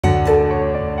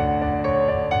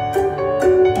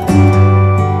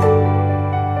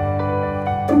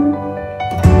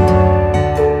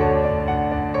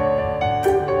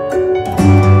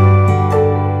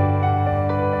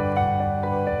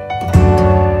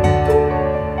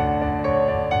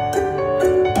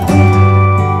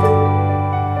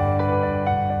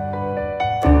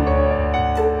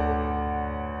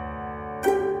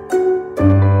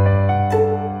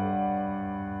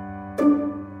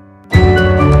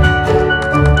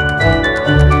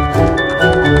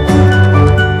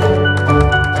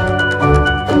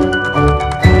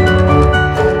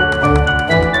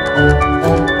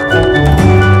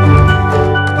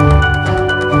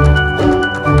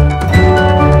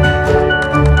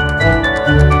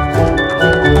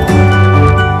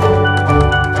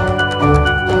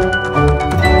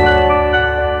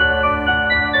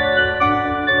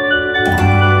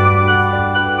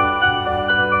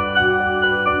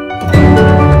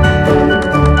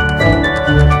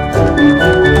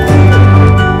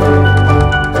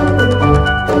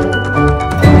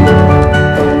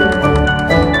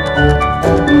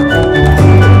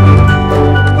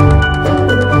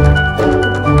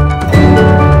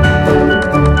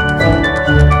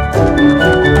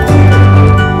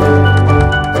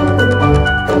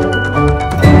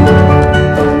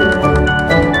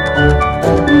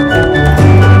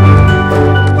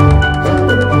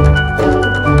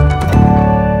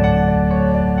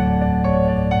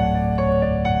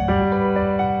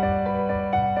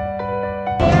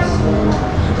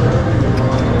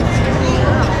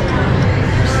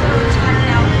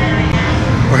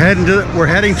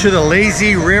heading to the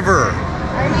lazy river.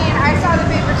 I mean, I saw the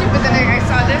paper too, but then I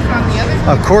saw this on the other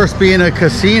side. Of course, being a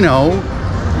casino,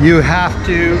 you have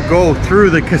to go through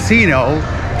the casino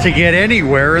to get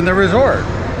anywhere in the resort.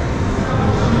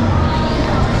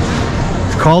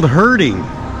 It's called herding.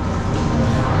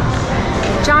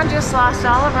 John just lost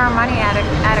all of our money at a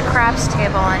craps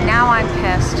table, and now I'm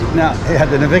pissed. Now, yeah,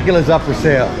 the Navicula's up for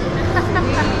sale.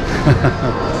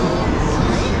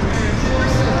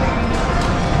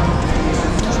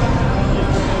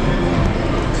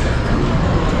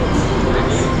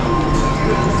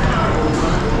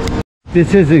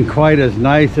 This isn't quite as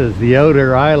nice as the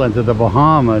outer islands of the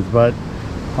Bahamas, but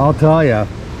I'll tell you,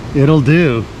 it'll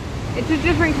do. It's a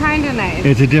different kind of nice.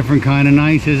 It's a different kind of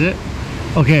nice, is it?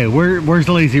 Okay, where's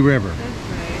the lazy river? This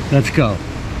way. Let's go.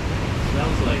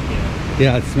 Smells like it.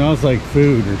 Yeah, it smells like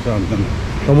food or something.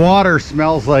 The water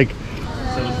smells like...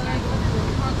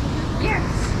 Yes.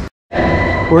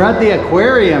 We're at the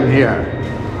aquarium here.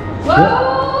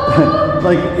 Whoa!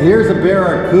 Like, here's a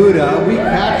barracuda.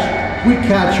 We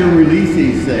catch and release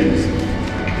these things.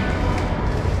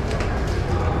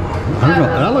 I don't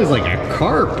know, that looks like a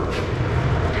carp.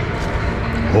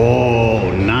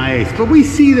 Oh, nice. But we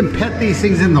see them pet these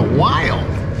things in the wild.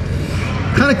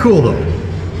 Kind of cool though.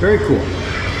 Very cool.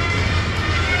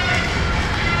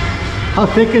 How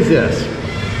thick is this?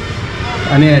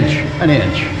 An inch. An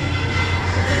inch.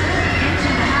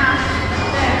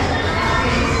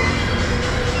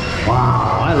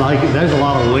 Wow, I like it. There's a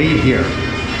lot of weight here.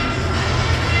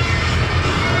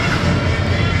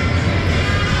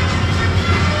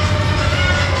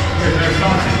 There's another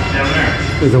sausage down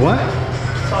there. Is it what?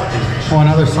 Sausage. Oh,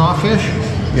 another sawfish?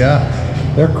 Yeah,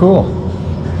 they're cool.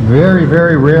 Very,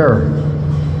 very rare.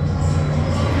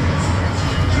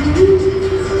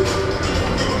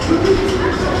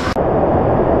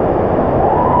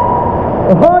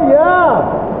 Oh yeah!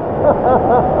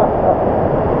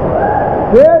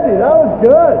 Sandy, that was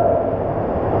good.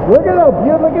 Look at how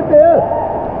beautiful, look at this.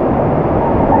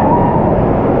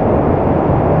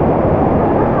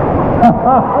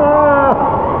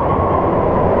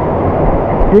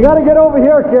 You gotta get over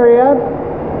here, Carrie-Ann.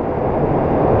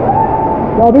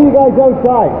 I'll meet you guys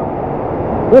outside.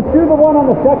 Let's do the one on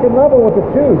the second level with the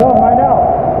two. Oh, right now.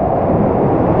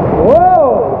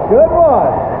 Whoa, good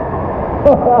one.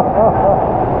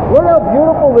 Look how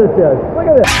beautiful this is. Look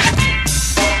at this.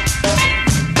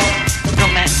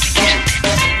 Romantic, isn't it?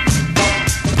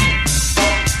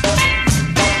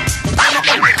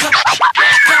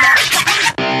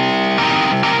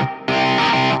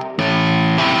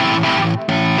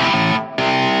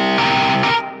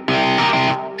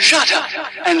 Shut up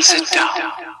and sit down.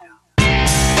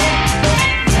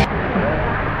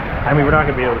 I mean, we're not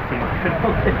going to be able to see it.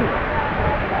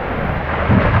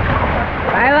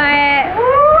 Bye, Wyatt.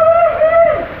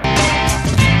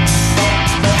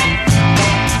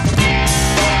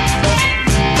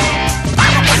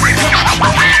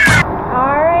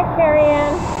 All right,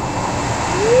 Carrie-Ann.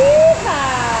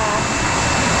 Yeehaw!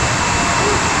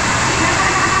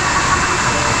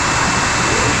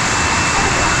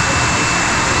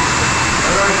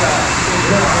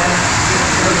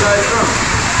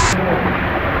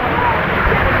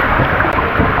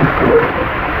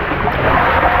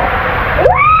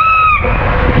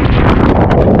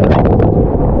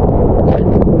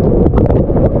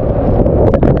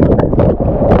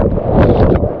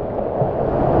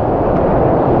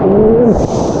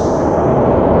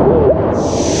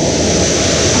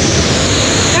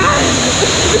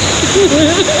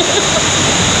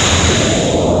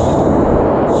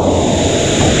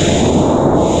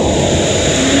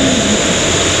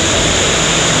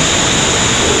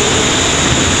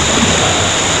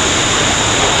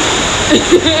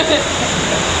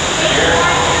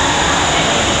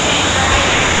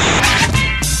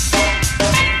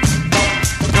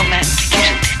 Romantic, isn't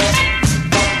it?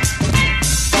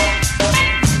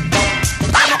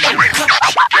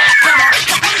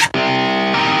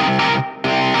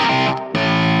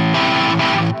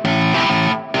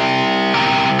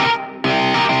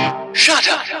 Shut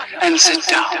up and sit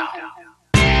down.